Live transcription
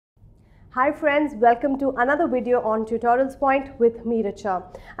Hi friends, welcome to another video on TutorialsPoint with Ms.Richa.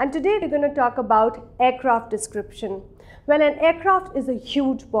 And today we're going to talk about aircraft description. Well, an aircraft is a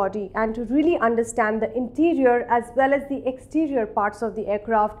huge body, and to really understand the interior as well as the exterior parts of the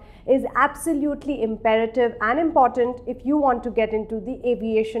aircraft is absolutely imperative and important if you want to get into the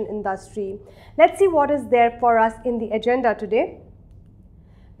aviation industry. Let's see what is there for us in the agenda today.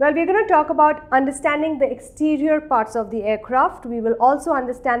 Well, we're going to talk about understanding the exterior parts of the aircraft. We will also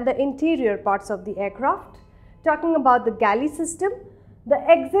understand the interior parts of the aircraft, talking about the galley system, the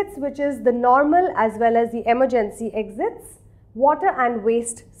exits, which is the normal as well as the emergency exits, water and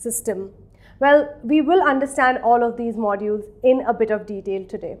waste system. Well, we will understand all of these modules in a bit of detail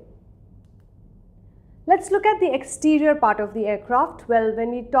today. Let's look at the exterior part of the aircraft. Well,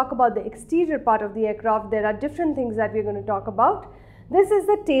 when we talk about the exterior part of the aircraft, there are different things that we're going to talk about. This is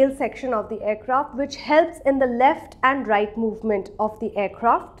the tail section of the aircraft, which helps in the left and right movement of the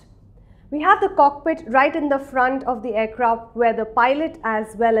aircraft. We have the cockpit right in the front of the aircraft where the pilot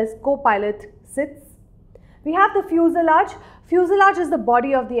as well as co-pilot sits. We have the fuselage. Fuselage is the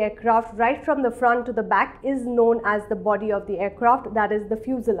body of the aircraft. Right from the front to the back is known as the body of the aircraft, that is the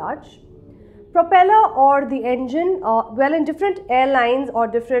fuselage. Propeller or the engine, well, in different airlines or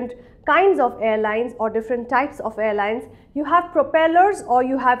different kinds of airlines or different types of airlines, you have propellers or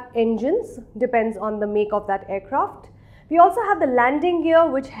you have engines, depends on the make of that aircraft. We also have the landing gear,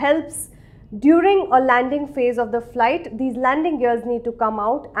 which helps during a landing phase of the flight. These landing gears need to come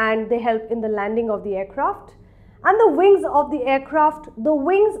out and they help in the landing of the aircraft. And the wings of the aircraft,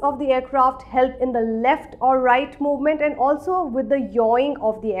 help in the left or right movement and also with the yawing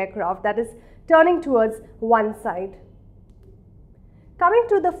of the aircraft, that is turning towards one side. Coming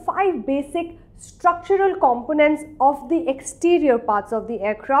to the 5 basic structural components of the exterior parts of the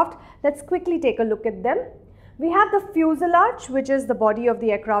aircraft, let's quickly take a look at them. We have the fuselage, which is the body of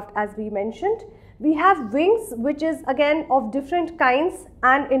the aircraft as we mentioned. We have wings, which is again of different kinds,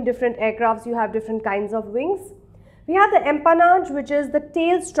 and in different aircrafts you have different kinds of wings. We have the empennage, which is the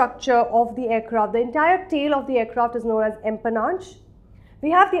tail structure of the aircraft. The entire tail of the aircraft is known as empennage. We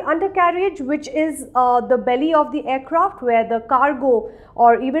have the undercarriage, which is the belly of the aircraft where the cargo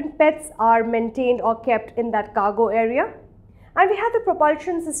or even pets are maintained or kept in that cargo area. And we have the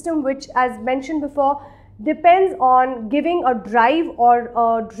propulsion system, which, as mentioned before, depends on giving a drive or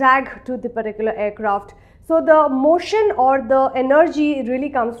a drag to the particular aircraft. So the motion or the energy really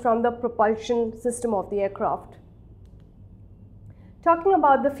comes from the propulsion system of the aircraft. Talking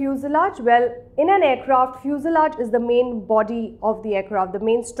about the fuselage, well, in an aircraft, fuselage is the main body of the aircraft, the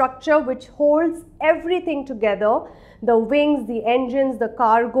main structure which holds everything together. The wings, the engines, the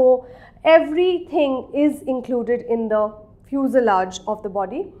cargo, everything is included in the fuselage of the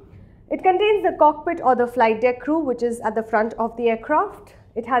body. It contains the cockpit or the flight deck crew, which is at the front of the aircraft.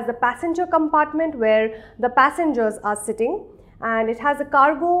 It has the passenger compartment where the passengers are sitting, and it has a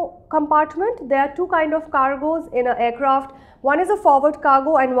cargo compartment. There are two kinds of cargos in an aircraft. One is a forward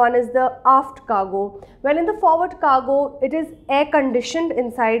cargo and one is the aft cargo. Well, in the forward cargo, it is air conditioned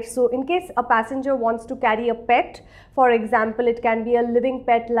inside. So in case a passenger wants to carry a pet, for example, it can be a living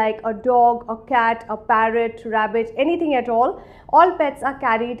pet like a dog, a cat, a parrot, rabbit, anything at all. All pets are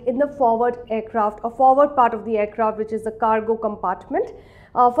carried in the forward aircraft or forward part of the aircraft, which is the cargo compartment.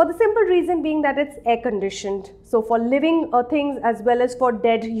 For the simple reason being that it's air conditioned. So for living things as well as for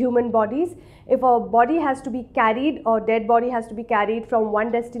dead human bodies, if a body has to be carried or dead body has to be carried from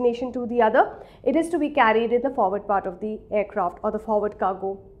one destination to the other, it is to be carried in the forward part of the aircraft or the forward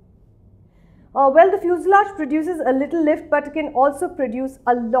cargo. Well, the fuselage produces a little lift, but it can also produce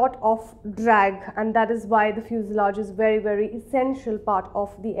a lot of drag, and that is why the fuselage is very essential part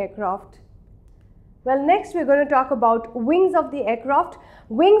of the aircraft. Well, next we're going to talk about wings of the aircraft.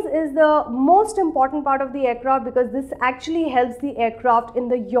 Wings is the most important part of the aircraft because this actually helps the aircraft in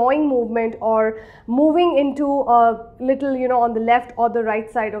the yawing movement or moving into a little, on the left or the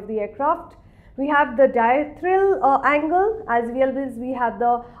right side of the aircraft. We have the diathral angle, as well as we have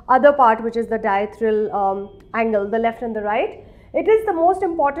the other part, which is the diathral angle, the left and the right. It is the most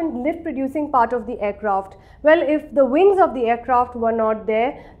important lift producing part of the aircraft. Well, if the wings of the aircraft were not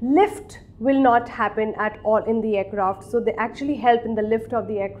there, lift will not happen at all in the aircraft. So they actually help in the lift of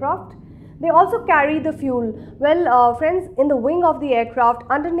the aircraft. They also carry the fuel. Well, friends, in the wing of the aircraft,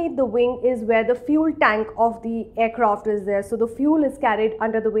 underneath the wing is where the fuel tank of the aircraft is there. So the fuel is carried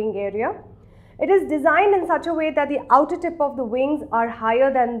under the wing area. It is designed in such a way that the outer tip of the wings are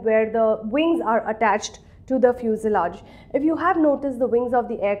higher than where the wings are attached to the fuselage. If you have noticed the wings of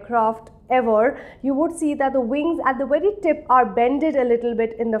the aircraft ever, you would see that the wings at the very tip are bended a little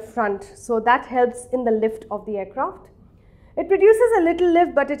bit in the front. So that helps in the lift of the aircraft. It produces a little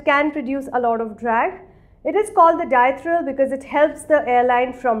lift, but it can produce a lot of drag. It is called the diathrill because it helps the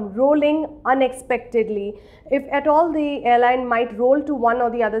airline from rolling unexpectedly. If at all the airline might roll to one or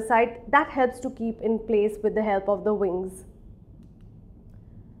the other side, that helps to keep in place with the help of the wings.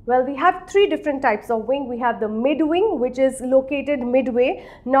 Well, we have three different types of wing. We have the mid wing, which is located midway,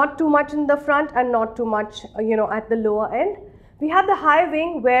 not too much in the front and not too much, at the lower end. We have the high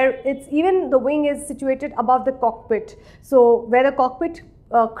wing, where the wing is situated above the cockpit. So where the cockpit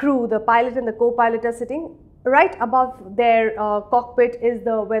crew, the pilot and the co-pilot are sitting, right above their cockpit is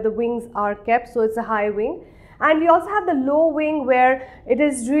where the wings are kept, so it's a high wing. And we also have the low wing, where it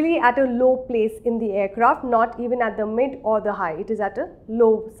is really at a low place in the aircraft, not even at the mid or the high. It is at a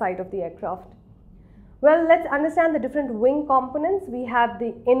low side of the aircraft. Well, let's understand the different wing components. We have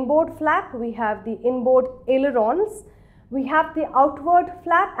the inboard flap, we have the inboard ailerons, we have the outward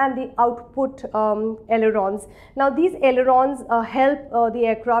flap and the output ailerons. Now these ailerons help the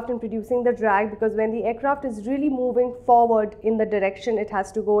aircraft in producing the drag, because when the aircraft is really moving forward in the direction it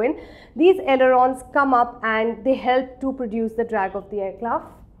has to go in, these ailerons come up and they help to produce the drag of the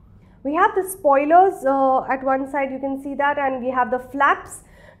aircraft. We have the spoilers at one side, you can see that, and we have the flaps.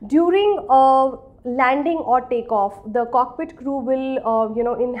 During landing or takeoff, the cockpit crew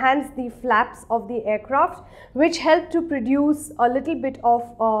will enhance the flaps of the aircraft, which help to produce a little bit of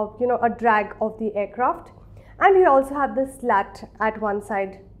a drag of the aircraft. And we also have the slat at one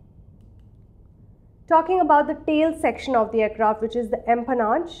side. Talking about the tail section of the aircraft, which is the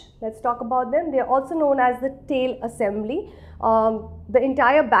empennage, let's talk about them. They are also known as the tail assembly. The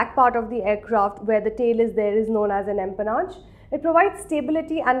entire back part of the aircraft where the tail is there is known as an empennage. It provides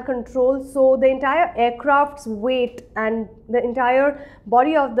stability and control, so the entire aircraft's weight and the entire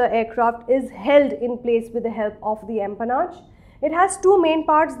body of the aircraft is held in place with the help of the empennage. It has two main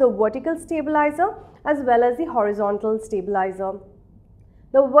parts, the vertical stabilizer as well as the horizontal stabilizer.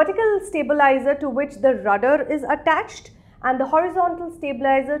 The vertical stabilizer, to which the rudder is attached, and the horizontal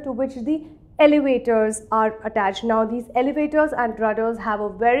stabilizer, to which the elevators are attached. Now these elevators and rudders have a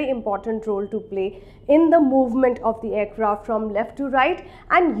very important role to play in the movement of the aircraft from left to right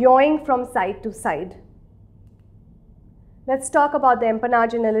and yawing from side to side. Let's talk about the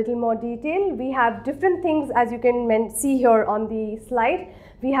empennage in a little more detail. We have different things, as you can see here on the slide.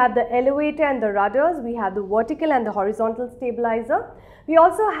 We have the elevator and the rudders, we have the vertical and the horizontal stabilizer. We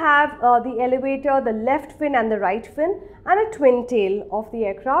also have the elevator, the left fin and the right fin, and a twin tail of the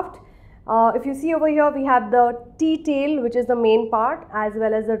aircraft. If you see over here, we have the T-tail, which is the main part, as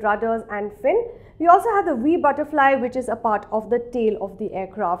well as the rudders and fin. We also have the V butterfly, which is a part of the tail of the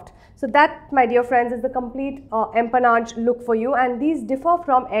aircraft. So that, my dear friends, is the complete empennage look for you, and these differ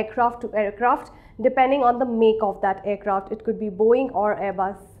from aircraft to aircraft depending on the make of that aircraft. It could be Boeing or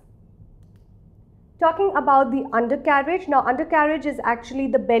Airbus. Talking about the undercarriage. Now undercarriage is actually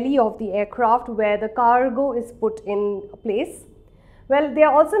the belly of the aircraft where the cargo is put in place. Well, they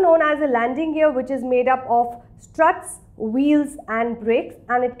are also known as a landing gear, which is made up of struts, wheels and brakes,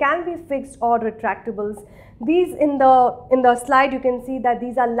 and it can be fixed or retractables. These in the slide you can see that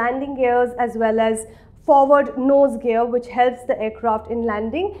these are landing gears as well as forward nose gear, which helps the aircraft in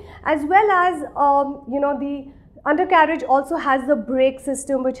landing, as well as the undercarriage also has the brake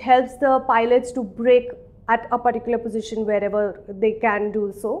system, which helps the pilots to brake at a particular position wherever they can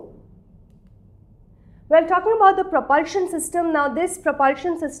do so. Well, talking about the propulsion system, now this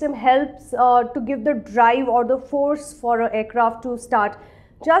propulsion system helps to give the drive or the force for an aircraft to start.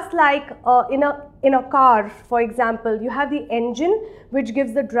 Just like in a car, for example, you have the engine which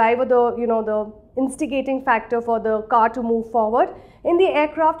gives the drive or the instigating factor for the car to move forward. In the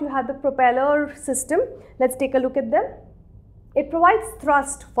aircraft, you have the propeller system. Let's take a look at them. It provides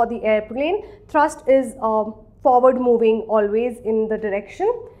thrust for the airplane. Thrust is forward moving always in the direction.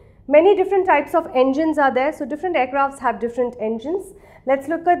 Many different types of engines are there, so different aircrafts have different engines. Let's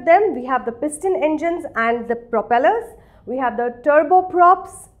look at them. We have the piston engines and the propellers. We have the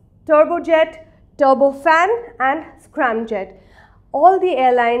turboprops, turbojet, turbofan and scramjet. All the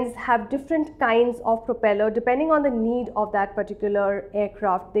airlines have different kinds of propeller depending on the need of that particular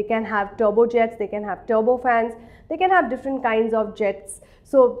aircraft. They can have turbojets, they can have turbofans, they can have different kinds of jets.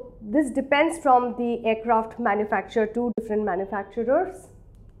 So this depends from the aircraft manufacturer to different manufacturers.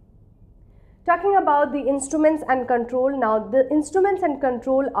 Talking about the instruments and control. Now the instruments and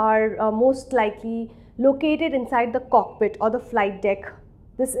control are most likely located inside the cockpit or the flight deck.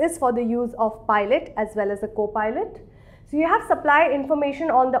 This is for the use of pilot as well as the co-pilot. So you have supply information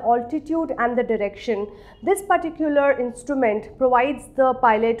on the altitude and the direction. This particular instrument provides the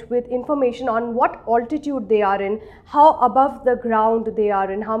pilot with information on what altitude they are in, how above the ground they are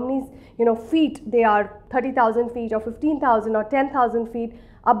in, how many feet they are, 30,000 feet or 15,000 or 10,000 feet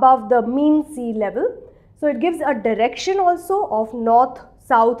above the mean sea level. So it gives a direction also of north,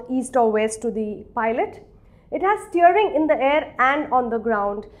 south, east or west to the pilot. It has steering in the air and on the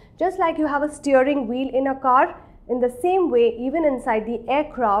ground. Just like you have a steering wheel in a car, in the same way, even inside the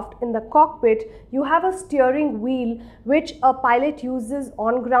aircraft, in the cockpit, you have a steering wheel which a pilot uses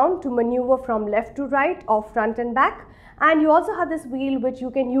on ground to maneuver from left to right or front and back. And you also have this wheel which you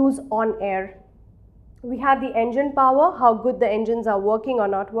can use on air. We have the engine power, how good the engines are working or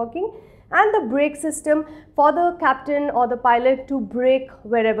not working, and the brake system for the captain or the pilot to brake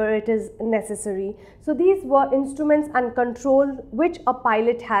wherever it is necessary. So these were instruments and control which a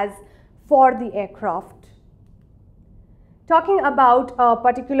pilot has for the aircraft. Talking about a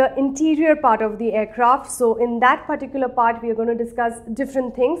particular interior part of the aircraft, so in that particular part we are going to discuss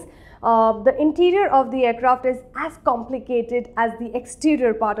different things. The interior of the aircraft is as complicated as the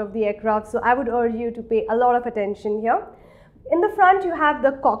exterior part of the aircraft, so I would urge you to pay a lot of attention here. In the front you have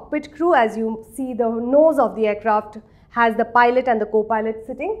the cockpit crew. As you see, the nose of the aircraft has the pilot and the co-pilot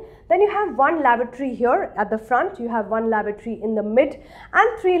sitting. Then you have one lavatory here at the front, you have one lavatory in the mid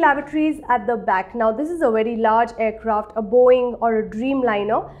and 3 lavatories at the back. Now this is a very large aircraft, a Boeing or a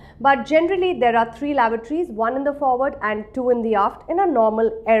Dreamliner, but generally there are 3 lavatories, 1 in the forward and 2 in the aft in a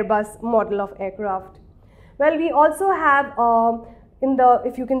normal Airbus model of aircraft. Well, we also have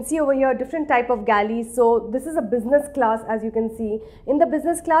if you can see over here, different type of galleys. So this is a business class. As you can see, in the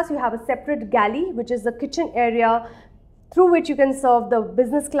business class you have a separate galley which is the kitchen area through which you can serve the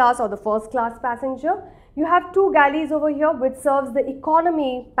business class or the first class passenger. You have 2 galleys over here which serves the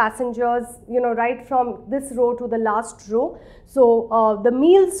economy passengers, right from this row to the last row. So the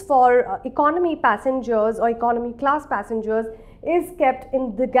meals for economy passengers or economy class passengers is kept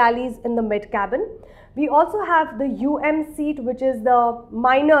in the galleys in the mid cabin. We also have the UM seat, which is the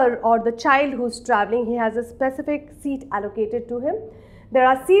minor or the child who's traveling. He has a specific seat allocated to him. There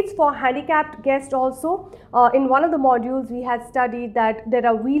are seats for handicapped guests also. In one of the modules we had studied that there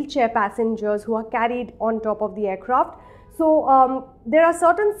are wheelchair passengers who are carried on top of the aircraft. So there are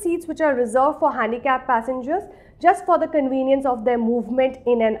certain seats which are reserved for handicapped passengers just for the convenience of their movement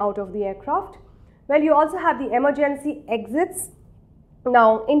in and out of the aircraft. Well, you also have the emergency exits.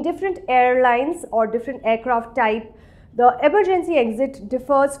 Now in different airlines or different aircraft type, the emergency exit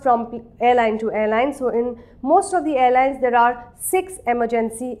differs from airline to airline. So in most of the airlines there are 6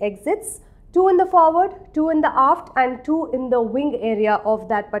 emergency exits, 2 in the forward, 2 in the aft and 2 in the wing area of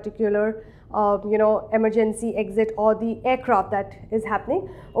that particular emergency exit or the aircraft that is happening.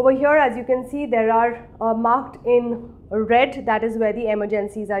 Over here, as you can see, there are marked in red, that is where the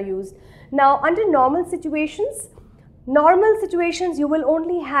emergencies are used. Now under normal situations you will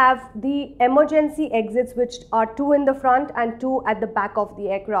only have the emergency exits which are 2 in the front and 2 at the back of the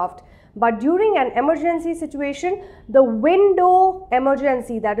aircraft. But during an emergency situation, the window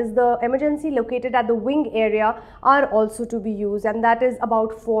emergency, that is the emergency located at the wing area, are also to be used, and that is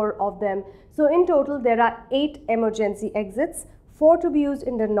about 4 of them. So in total there are 8 emergency exits, 4 to be used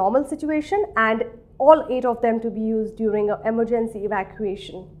in the normal situation and all 8 of them to be used during an emergency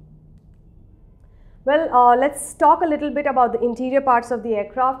evacuation. Well, let's talk a little bit about the interior parts of the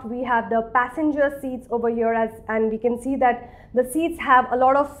aircraft. We have the passenger seats over here, and we can see that the seats have a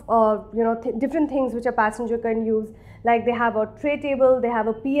lot of different things which a passenger can use. Like they have a tray table, they have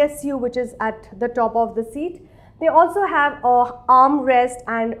a PSU which is at the top of the seat. They also have a armrest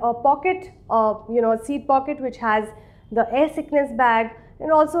and a pocket, seat pocket which has the air sickness bag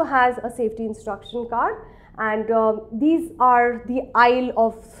and also has a safety instruction card. And these are the aisle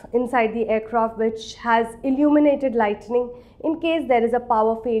of inside the aircraft which has illuminated lighting. In case there is a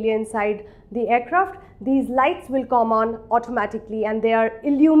power failure inside the aircraft, these lights will come on automatically and they are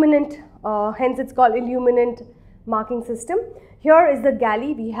illuminant, hence it's called illuminant marking system. Here is the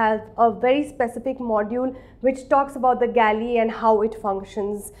galley. We have a very specific module which talks about the galley and how it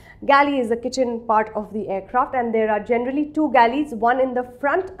functions. Galley is the kitchen part of the aircraft, and there are generally 2 galleys, one in the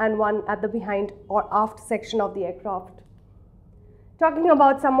front and one at the behind or aft section of the aircraft. Talking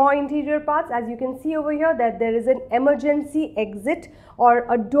about some more interior parts, as you can see over here that there is an emergency exit, or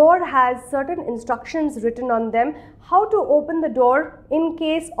a door has certain instructions written on them how to open the door in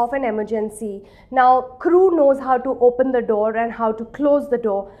case of an emergency. Now crew knows how to open the door and how to close the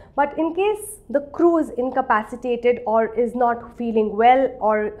door, but in case the crew is incapacitated or is not feeling well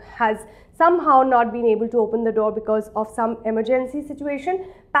or has somehow not been able to open the door because of some emergency situation,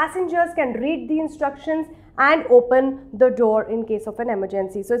 passengers can read the instructions and open the door in case of an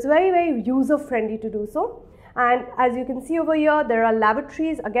emergency. So it's very user friendly to do so. And as you can see over here, there are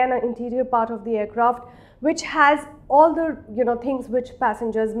lavatories, again an interior part of the aircraft, which has all the things which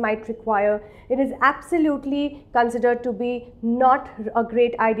passengers might require. It is absolutely considered to be not a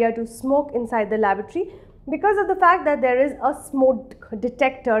great idea to smoke inside the lavatory because of the fact that there is a smoke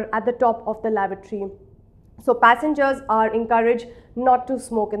detector at the top of the lavatory. So passengers are encouraged not to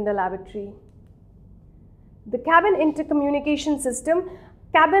smoke in the lavatory. The cabin intercommunication system.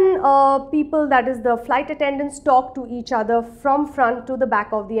 Cabin people, that is the flight attendants, talk to each other from front to the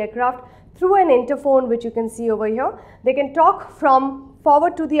back of the aircraft through an interphone, which you can see over here. They can talk from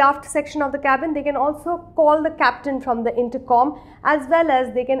forward to the aft section of the cabin. They can also call the captain from the intercom, as well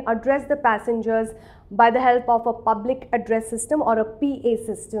as they can address the passengers by the help of a public address system or a PA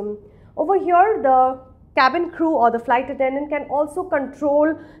system. Over here, the cabin crew or the flight attendant can also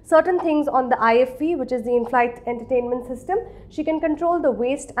control certain things on the IFE, which is the in-flight entertainment system. She can control the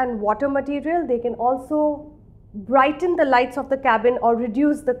waste and water material. They can also brighten the lights of the cabin or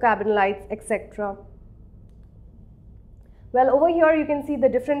reduce the cabin lights, etc. Well, over here you can see the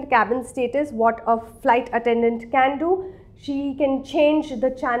different cabin status, what a flight attendant can do. She can change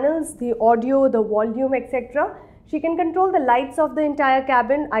the channels, the audio, the volume, etc. She can control the lights of the entire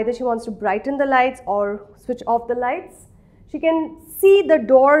cabin. Either she wants to brighten the lights or switch off the lights. She can see the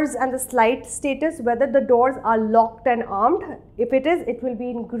doors and the slide status, whether the doors are locked and armed. If it is, it will be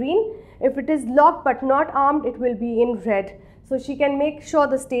in green. If it is locked but not armed, it will be in red. So she can make sure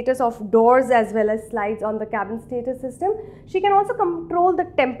the status of doors as well as slides on the cabin status system. She can also control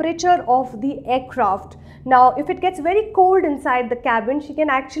the temperature of the aircraft. Now, if it gets very cold inside the cabin, she can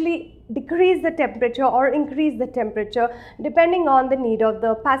actually decrease the temperature or increase the temperature depending on the need of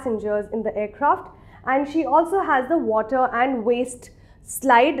the passengers in the aircraft. And she also has the water and waste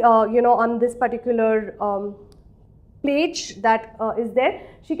slide, on this particular page that is there.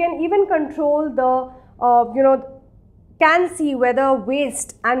 She can even control the, can see whether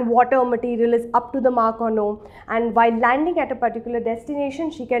waste and water material is up to the mark or no. And while landing at a particular destination,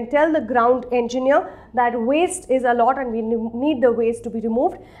 she can tell the ground engineer that waste is a lot and we need the waste to be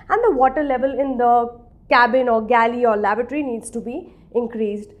removed, and the water level in the cabin or galley or lavatory needs to be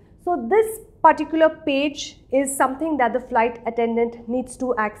increased. So this particular page is something that the flight attendant needs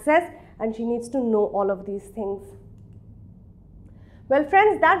to access, and she needs to know all of these things. Well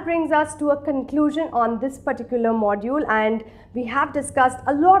friends, that brings us to a conclusion on this particular module, and we have discussed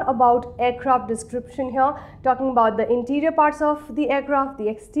a lot about aircraft description here, talking about the interior parts of the aircraft, the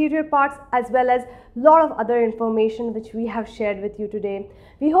exterior parts, as well as a lot of other information which we have shared with you today.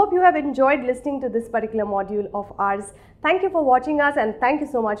 We hope you have enjoyed listening to this particular module of ours. Thank you for watching us, and thank you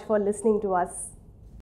so much for listening to us.